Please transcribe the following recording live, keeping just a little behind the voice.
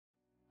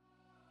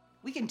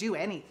We can do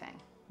anything.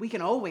 We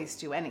can always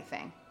do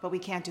anything, but we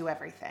can't do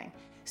everything.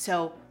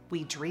 So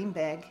we dream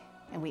big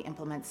and we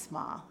implement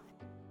small.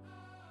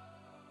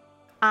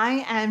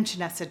 I am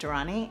Janessa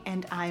Durrani,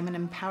 and I'm an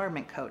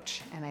empowerment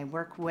coach, and I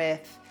work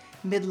with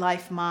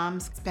midlife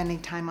moms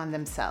spending time on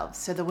themselves.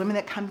 So the women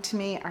that come to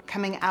me are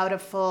coming out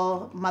of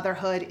full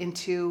motherhood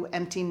into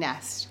empty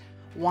nest,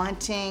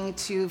 wanting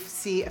to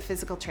see a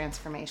physical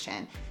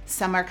transformation.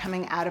 Some are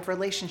coming out of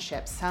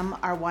relationships. Some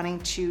are wanting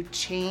to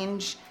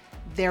change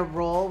their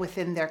role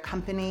within their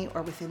company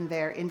or within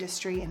their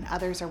industry, and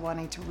others are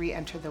wanting to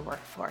re-enter the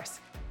workforce.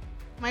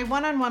 My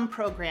one-on-one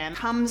program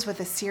comes with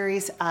a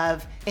series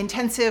of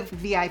intensive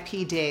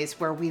VIP days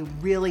where we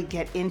really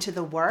get into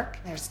the work.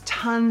 There's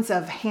tons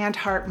of hand,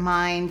 heart,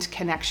 mind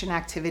connection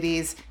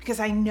activities because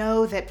I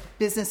know that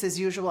business as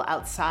usual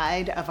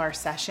outside of our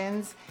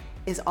sessions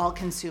is all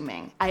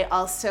consuming. I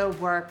also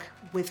work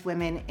with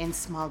women in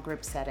small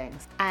group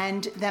settings.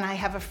 And then I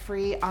have a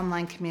free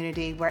online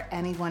community where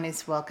anyone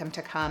is welcome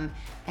to come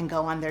and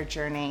go on their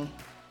journey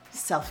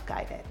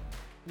self-guided.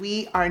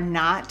 We are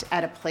not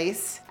at a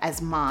place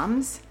as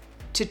moms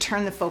to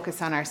turn the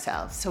focus on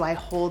ourselves. So I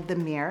hold the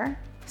mirror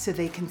so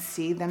they can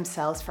see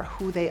themselves for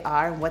who they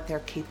are and what they're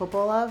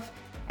capable of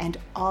and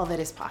all that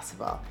is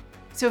possible.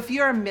 So if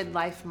you're a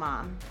midlife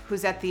mom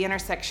who's at the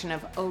intersection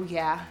of oh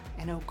yeah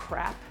and oh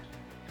crap,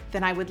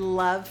 then I would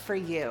love for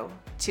you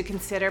to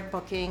consider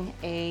booking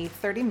a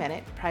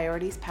 30-minute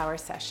Priorities Power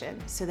session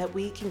so that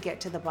we can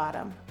get to the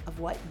bottom of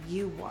what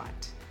you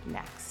want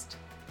next.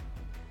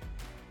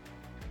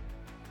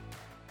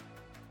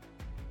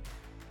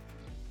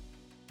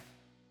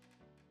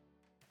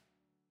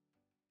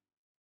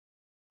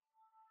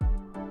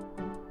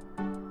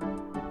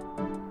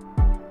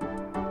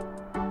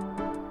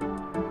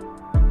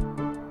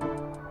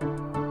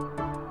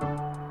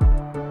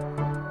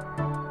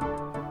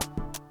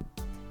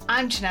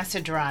 I'm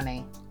Janessa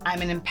Durrani.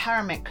 I'm an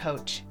empowerment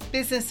coach,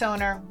 business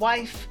owner,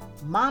 wife,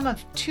 mom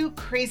of 2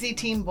 crazy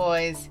teen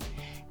boys,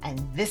 and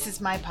this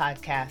is my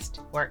podcast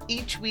where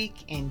each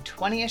week in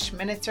 20-ish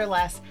minutes or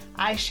less,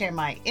 I share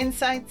my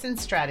insights and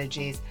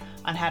strategies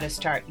on how to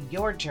start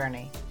your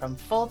journey from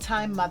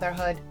full-time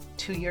motherhood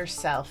to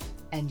yourself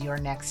and your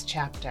next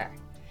chapter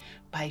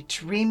by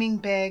dreaming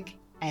big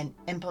and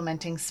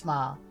implementing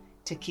small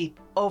to keep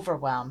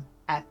overwhelm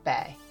at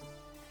bay.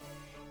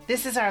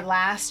 This is our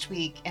last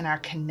week in our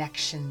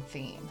connection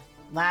theme.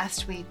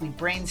 Last week, we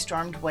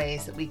brainstormed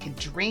ways that we could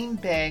dream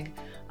big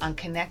on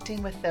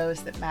connecting with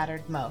those that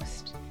mattered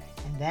most,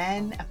 and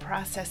then a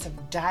process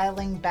of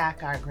dialing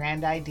back our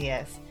grand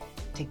ideas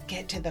to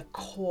get to the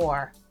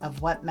core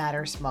of what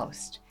matters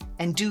most,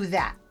 and do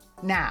that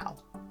now,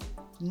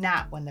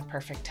 not when the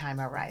perfect time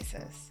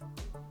arises.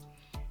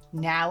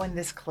 Now in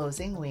this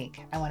closing week,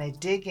 I want to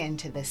dig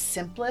into the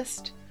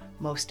simplest,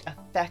 most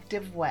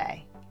effective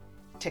way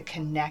to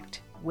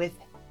connect with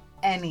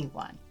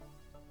anyone.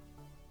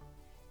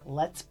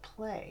 Let's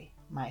play,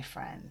 my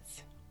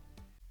friends.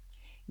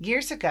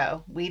 Years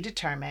ago, we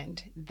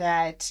determined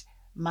that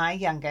my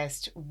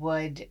youngest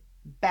would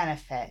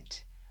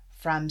benefit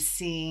from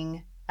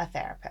seeing a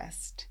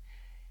therapist.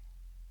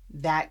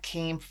 That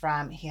came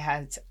from, he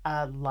has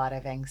a lot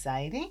of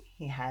anxiety,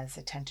 he has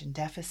attention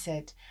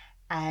deficit,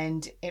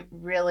 and it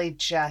really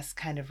just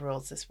kind of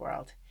rules this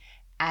world.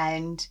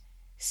 And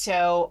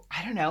so,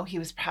 I don't know, he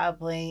was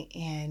probably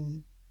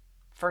in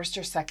 1st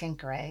or 2nd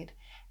grade,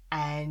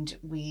 and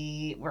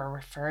we were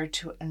referred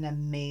to an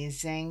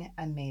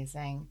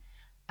amazing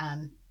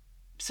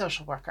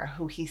social worker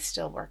who he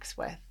still works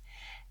with.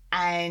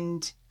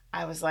 And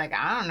I was like,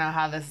 I don't know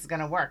how this is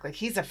going to work. Like,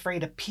 he's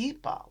afraid of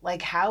people.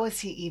 Like, how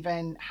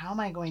am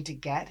I going to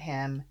get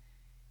him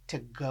to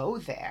go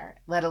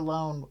there, let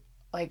alone,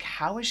 like,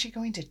 how is she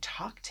going to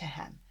talk to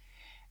him?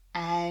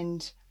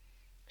 And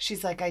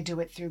she's like, I do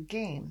it through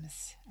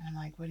games. And I'm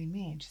like, what do you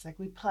mean? She's like,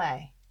 we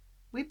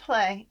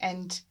play,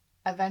 and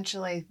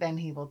eventually then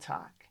he will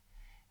talk.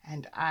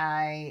 And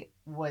I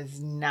was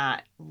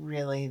not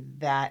really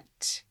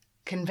that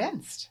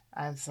convinced.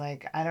 I was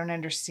like, I don't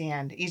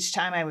understand. Each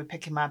time I would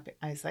pick him up,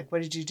 I was like,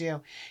 what did you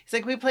do? He's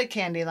like, we play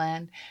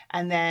Candyland.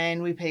 And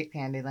then we played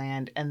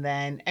Candyland. And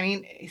then, I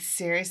mean,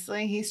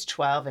 seriously, he's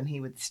 12 and he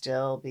would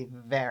still be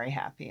very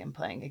happy in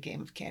playing a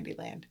game of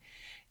Candyland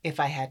if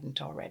I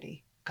hadn't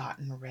already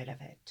gotten rid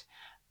of it.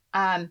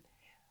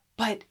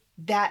 But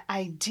that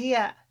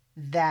idea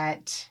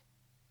that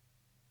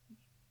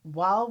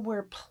while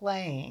we're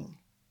playing,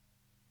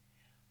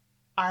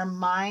 our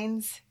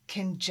minds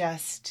can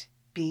just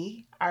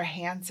be, our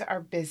hands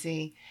are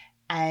busy,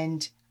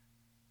 and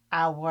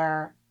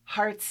our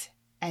hearts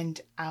and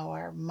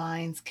our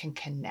minds can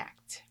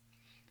connect.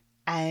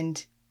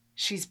 And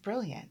she's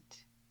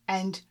brilliant.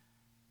 And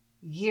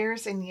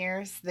years and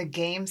years, the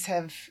games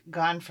have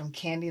gone from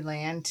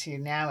Candyland to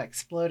now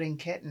Exploding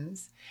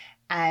Kittens.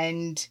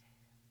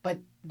 But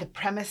the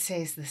premise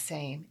stays the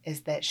same,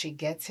 is that she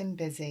gets him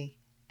busy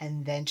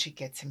and then she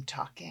gets him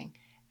talking,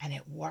 and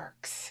it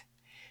works.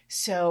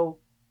 So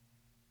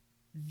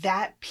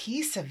that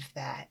piece of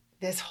that,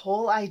 this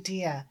whole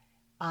idea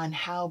on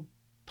how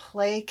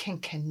play can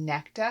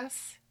connect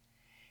us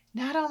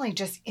not only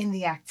just in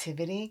the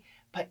activity,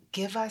 but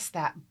give us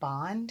that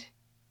bond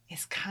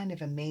is kind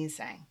of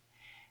amazing.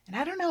 And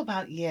I don't know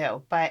about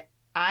you, but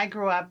I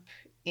grew up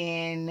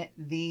in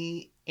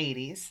the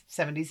 80s,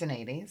 70s, and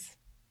 80s.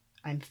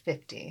 I'm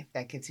 50, if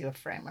that gives you a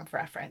frame of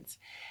reference.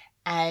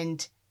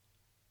 And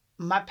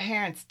my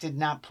parents did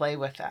not play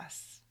with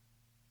us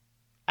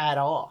at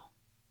all.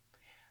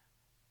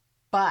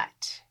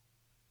 But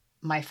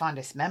my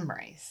fondest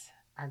memories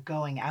are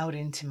going out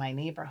into my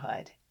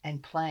neighborhood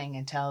and playing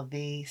until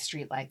the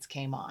streetlights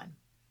came on.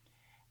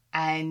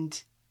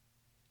 And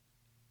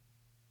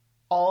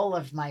all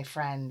of my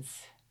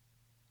friends,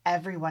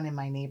 everyone in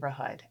my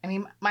neighborhood, I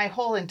mean, my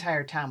whole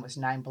entire town was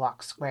 9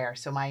 blocks square,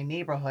 so my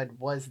neighborhood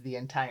was the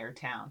entire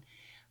town.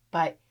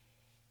 But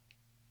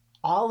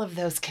all of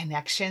those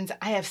connections,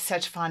 I have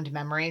such fond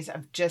memories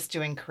of just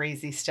doing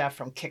crazy stuff,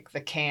 from kick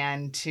the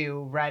can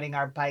to riding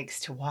our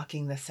bikes to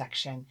walking the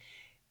section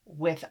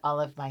with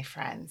all of my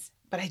friends.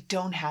 But I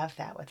don't have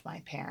that with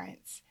my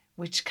parents,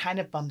 which kind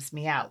of bums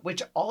me out,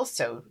 which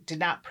also did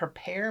not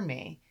prepare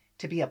me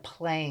to be a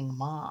playing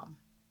mom.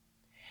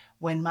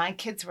 When my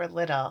kids were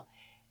little,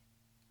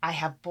 I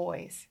have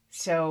boys.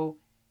 So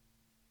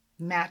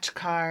match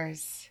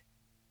cars,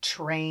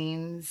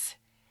 trains,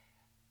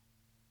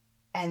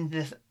 and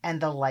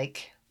the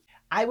like.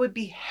 I would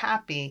be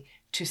happy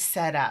to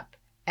set up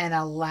an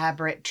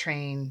elaborate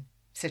train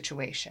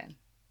situation.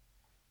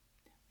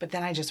 But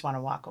then I just want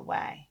to walk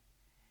away.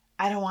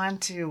 I don't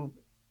want to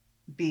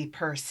be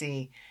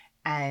Percy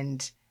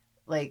and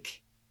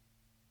like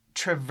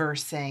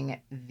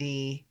traversing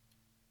the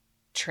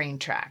train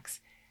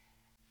tracks.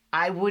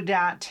 I would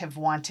not have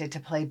wanted to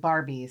play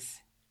Barbies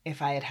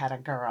if I had had a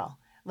girl.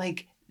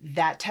 Like,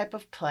 that type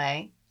of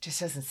play just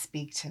doesn't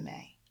speak to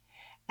me.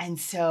 And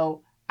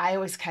so I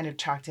always kind of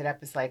chalked it up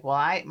as like,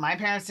 well, my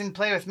parents didn't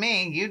play with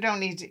me.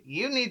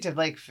 You need to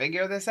like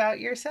figure this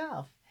out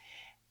yourself.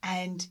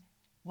 And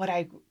what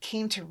I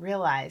came to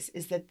realize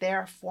is that there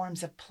are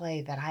forms of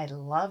play that I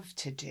love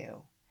to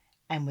do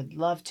and would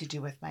love to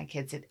do with my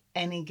kids at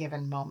any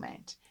given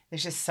moment.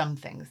 There's just some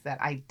things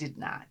that I did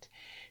not.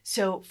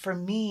 So for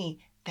me,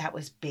 that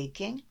was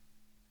baking,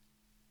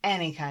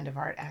 any kind of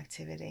art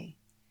activity,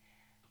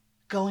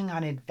 going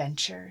on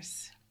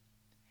adventures,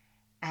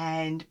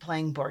 and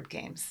playing board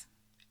games.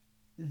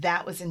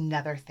 That was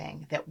another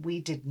thing that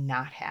we did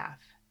not have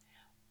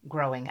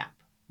growing up.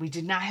 We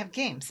did not have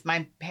games.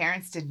 My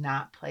parents did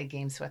not play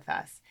games with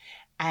us.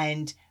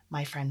 And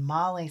my friend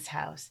Molly's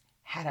house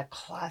had a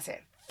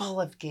closet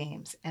full of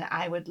games. And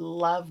I would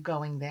love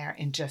going there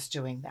and just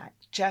doing that,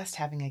 just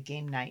having a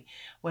game night.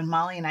 When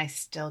Molly and I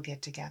still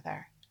get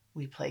together,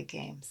 we play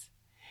games.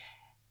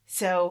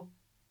 So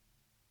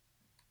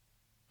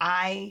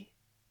I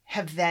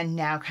have then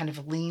now kind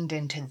of leaned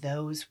into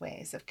those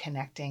ways of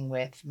connecting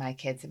with my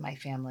kids and my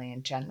family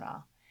in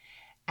general.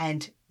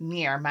 And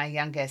Mir, my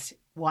youngest,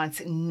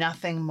 wants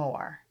nothing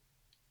more.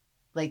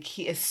 Like,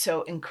 he is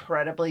so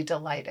incredibly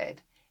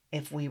delighted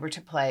if we were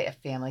to play a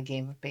family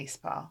game of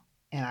baseball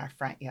in our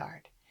front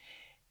yard.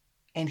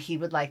 And he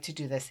would like to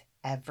do this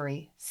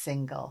every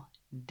single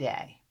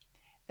day.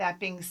 That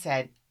being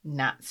said,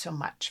 not so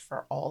much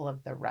for all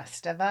of the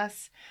rest of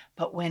us,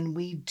 but when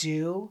we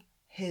do,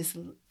 his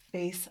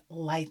face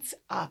lights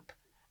up.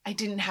 I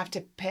didn't have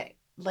to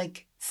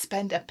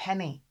spend a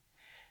penny.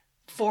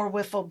 4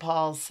 wiffle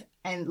balls.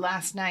 And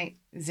last night,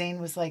 Zane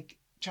was like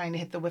trying to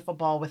hit the wiffle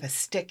ball with a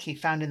stick he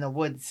found in the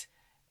woods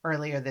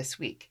earlier this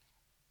week.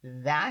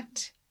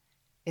 That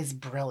is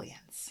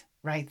brilliance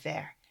right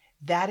there.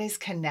 That is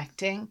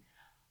connecting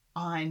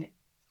on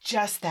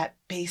just that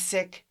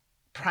basic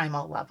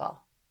primal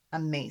level.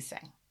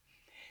 Amazing.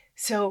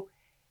 So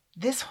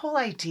this whole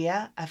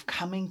idea of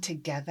coming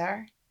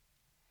together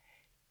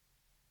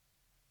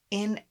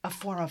in a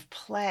form of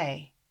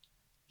play,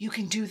 you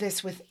can do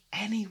this with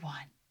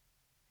anyone.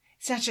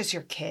 It's not just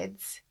your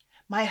kids.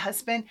 My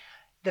husband,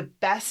 the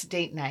best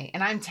date night,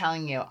 and I'm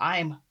telling you,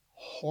 I'm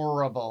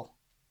horrible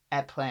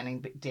at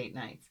planning date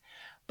nights,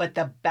 but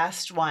the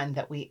best one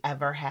that we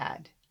ever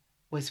had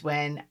was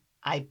when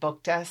I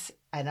booked us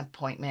an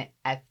appointment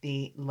at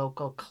the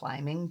local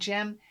climbing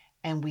gym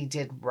and we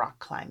did rock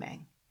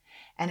climbing.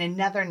 And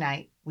another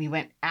night we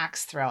went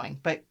axe throwing,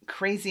 but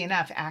crazy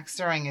enough, axe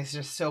throwing is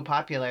just so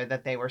popular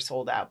that they were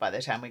sold out by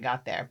the time we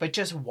got there. But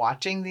just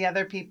watching the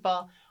other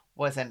people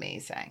was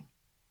amazing.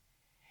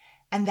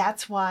 And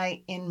that's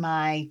why in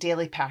my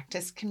daily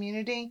practice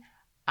community,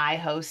 I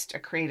host a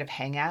creative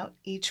hangout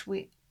each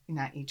week,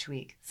 not each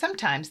week.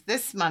 Sometimes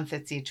this month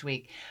it's each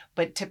week,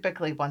 but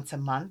typically once a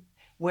month,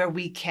 where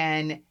we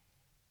can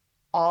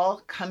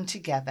all come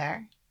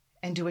together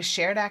and do a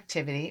shared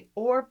activity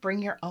or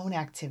bring your own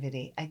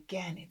activity.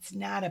 Again, it's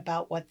not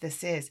about what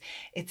this is.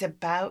 It's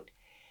about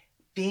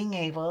being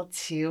able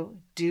to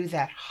do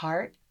that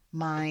heart,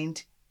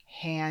 mind,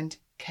 hand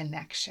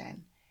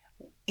connection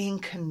in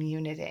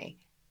community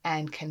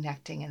and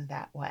connecting in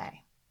that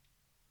way.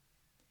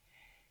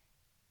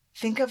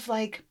 Think of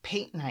like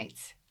paint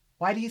nights.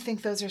 Why do you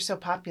think those are so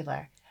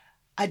popular?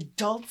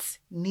 Adults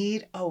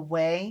need a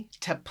way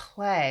to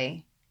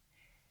play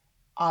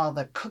all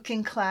the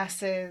cooking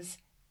classes,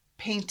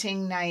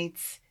 painting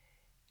nights,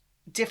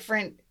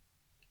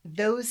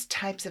 those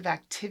types of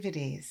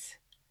activities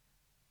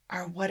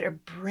are what are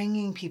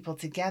bringing people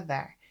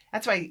together.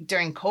 That's why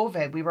during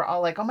COVID, we were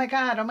all like, oh my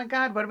God,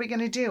 what are we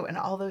going to do? And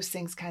all those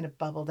things kind of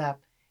bubbled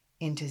up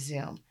into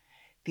Zoom.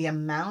 The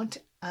amount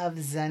of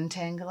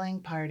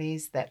Zentangling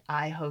parties that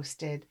I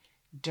hosted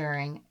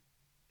during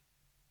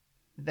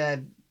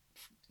the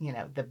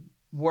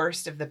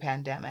worst of the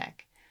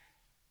pandemic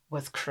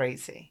was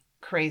crazy.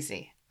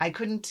 I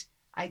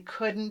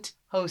couldn't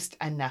host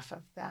enough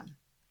of them.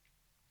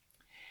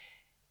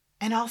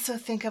 And also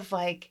think of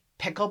like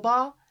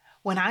pickleball.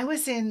 When I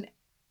was in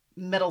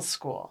middle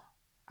school,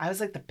 I was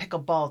like the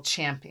pickleball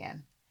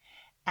champion.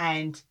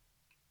 And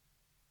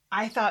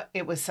I thought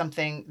it was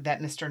something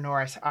that Mr.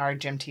 Norris, our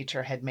gym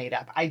teacher, had made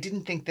up. I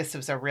didn't think this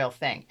was a real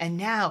thing. And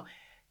now,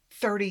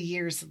 30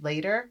 years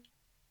later,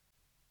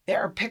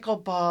 there are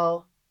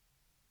pickleball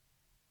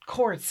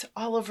courts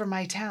all over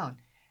my town.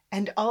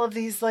 And all of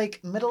these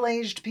like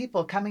middle-aged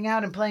people coming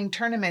out and playing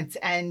tournaments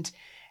and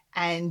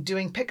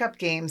doing pickup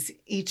games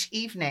each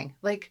evening,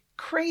 like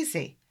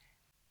crazy.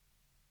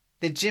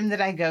 The gym that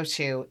I go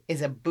to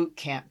is a boot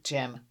camp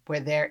gym where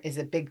there is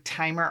a big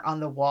timer on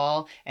the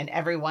wall and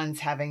everyone's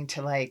having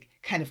to like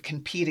kind of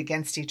compete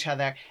against each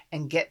other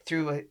and get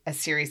through a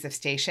series of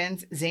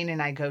stations. Zane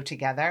and I go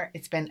together.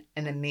 It's been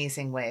an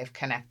amazing way of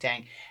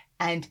connecting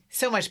and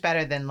so much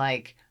better than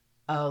like,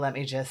 oh, let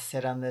me just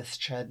sit on this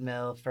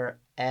treadmill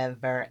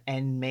forever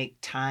and make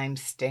time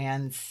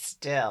stand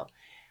still.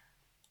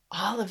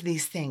 All of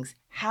these things,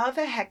 how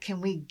the heck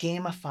can we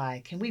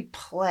gamify? Can we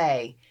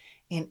play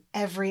in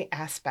every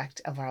aspect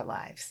of our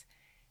lives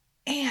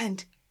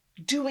and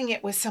doing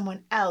it with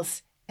someone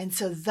else? And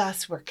so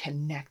thus we're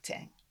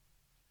connecting.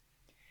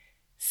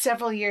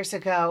 Several years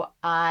ago,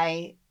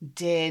 I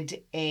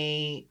did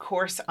a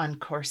course on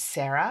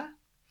Coursera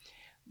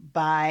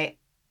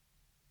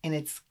and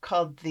it's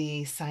called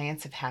The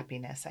Science of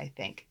Happiness, I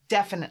think.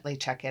 Definitely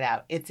check it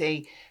out. It's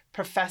a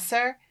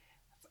professor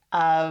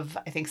of,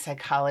 I think,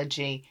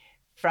 psychology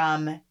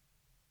from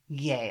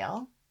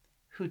Yale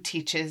who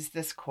teaches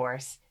this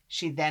course.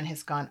 She then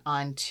has gone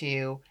on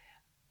to,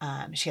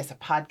 she has a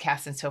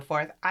podcast and so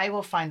forth. I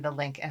will find the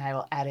link and I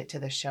will add it to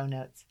the show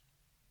notes.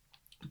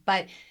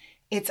 But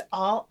it's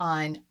all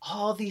on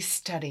all these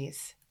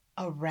studies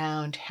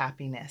around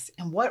happiness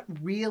and what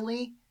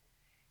really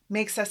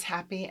makes us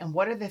happy and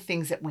what are the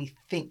things that we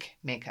think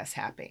make us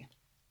happy.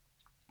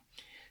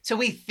 So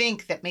we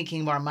think that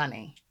making more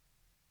money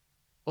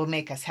will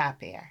make us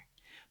happier.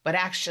 But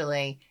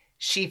actually,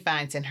 she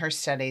finds in her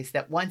studies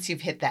that once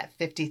you've hit that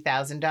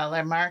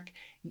 $50,000 mark,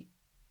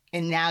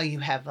 and now you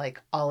have like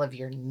all of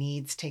your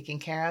needs taken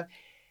care of,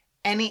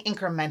 any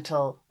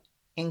incremental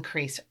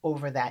increase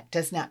over that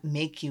does not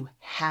make you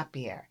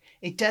happier.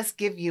 It does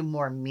give you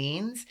more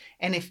means.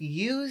 And if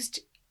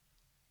used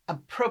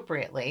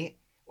appropriately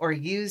or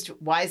used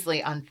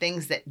wisely on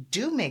things that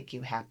do make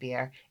you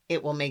happier,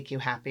 it will make you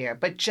happier.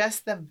 But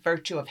just the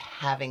virtue of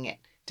having it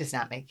does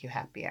not make you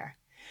happier.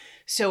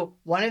 So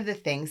one of the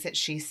things that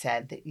she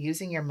said that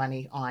using your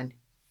money on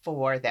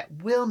for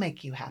that will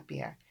make you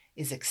happier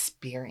is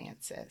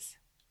experiences.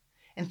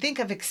 And think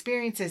of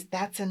experiences,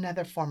 that's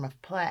another form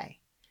of play.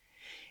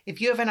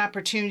 If you have an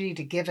opportunity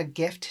to give a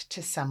gift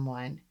to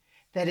someone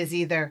that is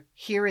either,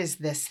 here is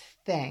this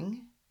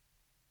thing,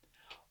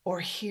 or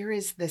here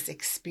is this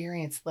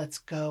experience, let's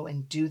go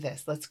and do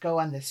this, let's go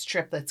on this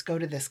trip, let's go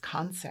to this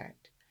concert,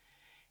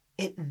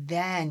 it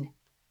then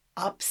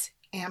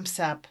amps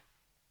up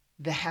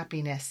the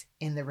happiness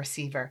in the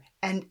receiver.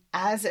 And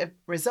as a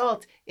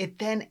result, it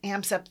then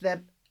amps up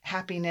the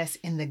happiness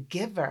in the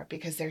giver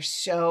because they're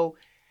so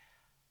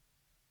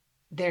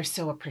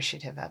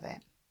appreciative of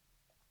it.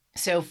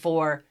 So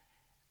for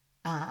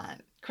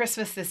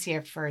Christmas this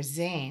year for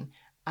Zane,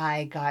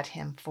 I got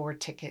him 4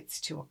 tickets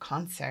to a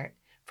concert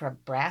for a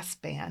brass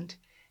band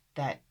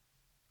that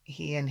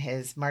he and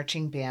his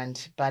marching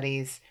band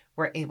buddies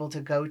were able to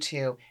go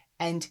to,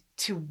 and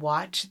to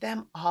watch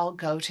them all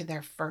go to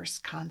their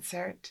first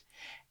concert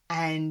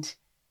and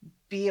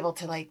be able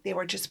to they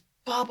were just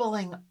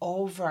bubbling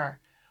over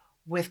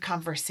with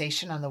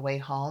conversation on the way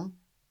home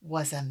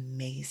was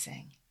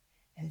amazing.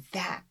 And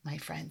that, my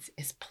friends,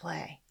 is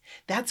play.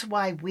 That's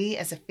why we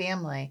as a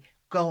family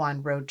go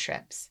on road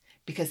trips,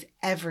 because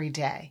every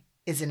day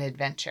is an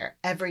adventure.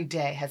 Every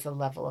day has a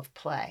level of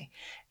play.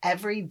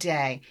 Every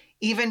day,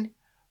 even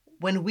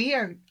when we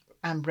are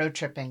road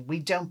tripping, we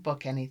don't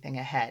book anything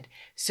ahead.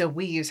 So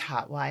we use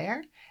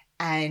Hotwire,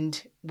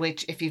 and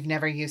which, if you've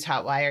never used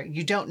Hotwire,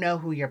 you don't know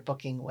who you're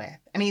booking with.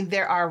 I mean,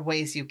 there are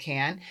ways you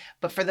can,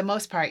 but for the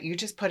most part, you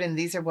just put in,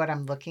 these are what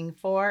I'm looking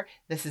for.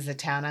 This is a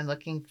town I'm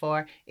looking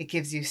for. It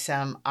gives you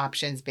some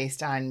options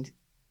based on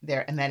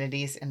their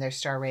amenities and their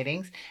star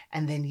ratings,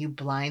 and then you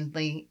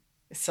blindly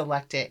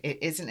select it.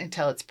 It isn't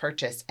until it's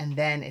purchased, and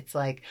then it's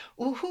like,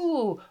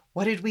 ooh,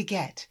 what did we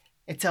get?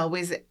 It's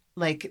always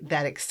like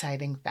that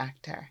exciting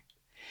factor.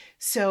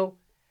 So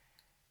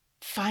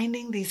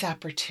finding these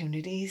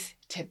opportunities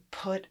to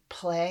put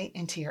play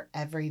into your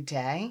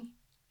everyday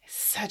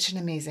Such an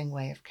amazing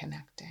way of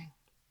connecting.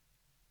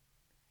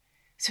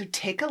 So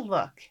take a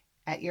look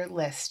at your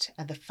list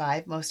of the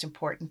 5 most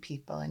important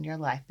people in your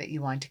life that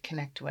you want to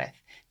connect with.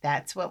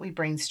 That's what we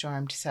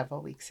brainstormed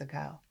several weeks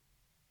ago.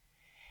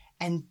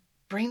 And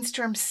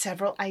brainstorm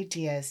several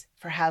ideas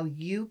for how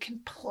you can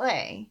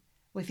play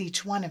with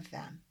each one of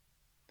them.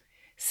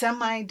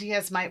 Some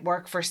ideas might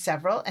work for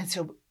several, and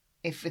so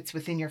if it's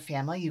within your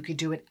family, you could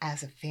do it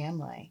as a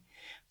family.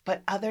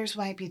 But others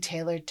might be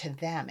tailored to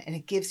them, and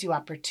it gives you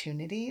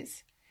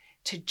opportunities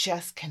to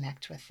just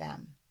connect with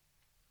them.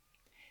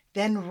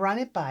 Then run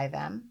it by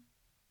them,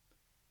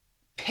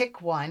 pick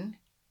one,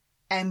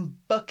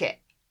 and book it,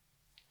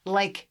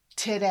 like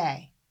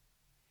today.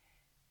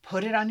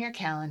 Put it on your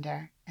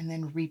calendar and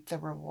then reap the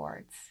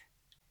rewards.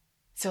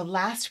 So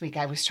last week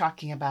I was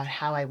talking about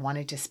how I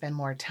wanted to spend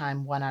more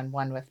time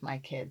one-on-one with my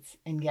kids.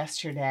 And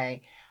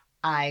yesterday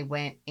I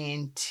went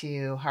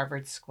into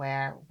Harvard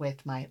Square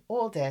with my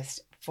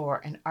oldest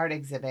for an art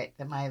exhibit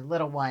that my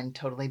little one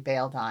totally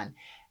bailed on.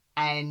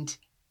 And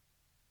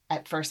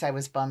at first I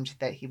was bummed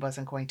that he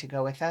wasn't going to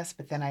go with us,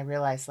 but then I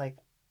realized, like,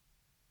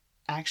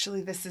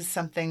 actually this is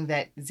something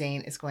that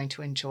Zane is going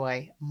to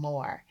enjoy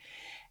more.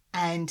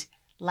 And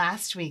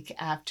last week,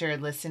 after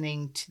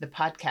listening to the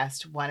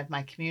podcast, one of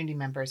my community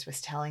members was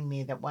telling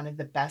me that one of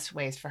the best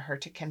ways for her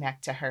to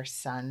connect to her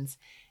sons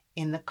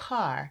in the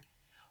car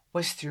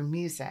was through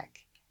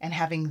music and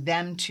having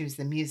them choose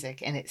the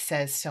music. And it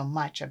says so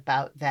much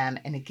about them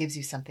and it gives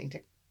you something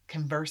to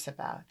converse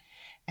about.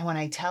 And when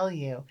I tell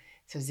you,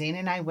 so Zane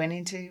and I went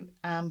into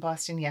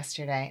Boston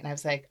yesterday and I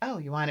was like, oh,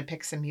 you want to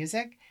pick some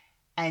music?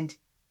 And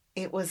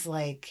it was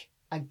like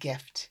a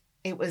gift.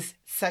 It was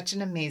such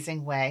an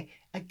amazing way,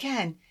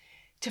 again,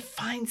 to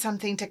find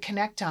something to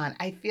connect on.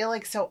 I feel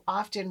like so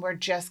often we're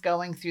just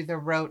going through the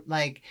rote,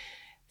 like,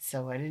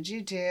 so what did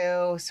you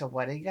do? So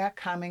what do you got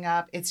coming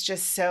up? It's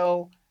just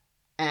so,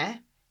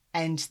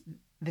 And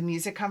the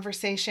music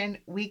conversation,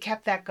 we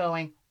kept that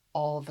going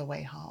all the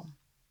way home.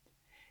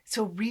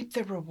 So reap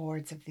the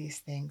rewards of these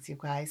things, you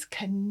guys.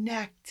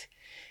 Connect.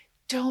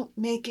 Don't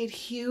make it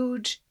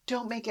huge.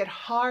 Don't make it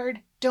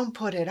hard. Don't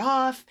put it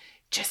off.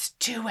 Just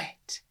do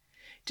it.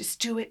 Just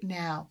do it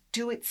now.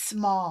 Do it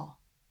small.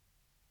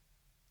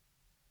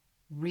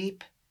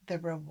 Reap the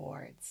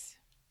rewards.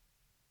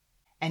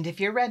 And if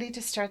you're ready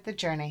to start the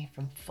journey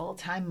from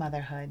full-time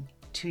motherhood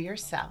to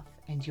yourself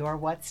and your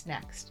what's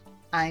next,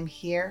 I'm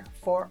here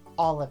for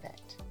all of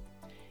it.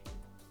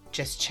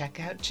 Just check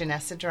out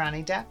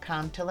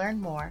JanessaDurrani.com to learn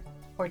more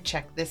or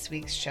check this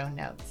week's show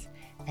notes.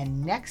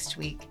 And next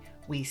week,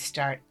 we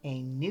start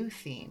a new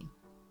theme,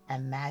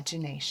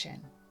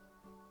 imagination.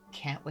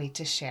 Can't wait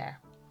to share.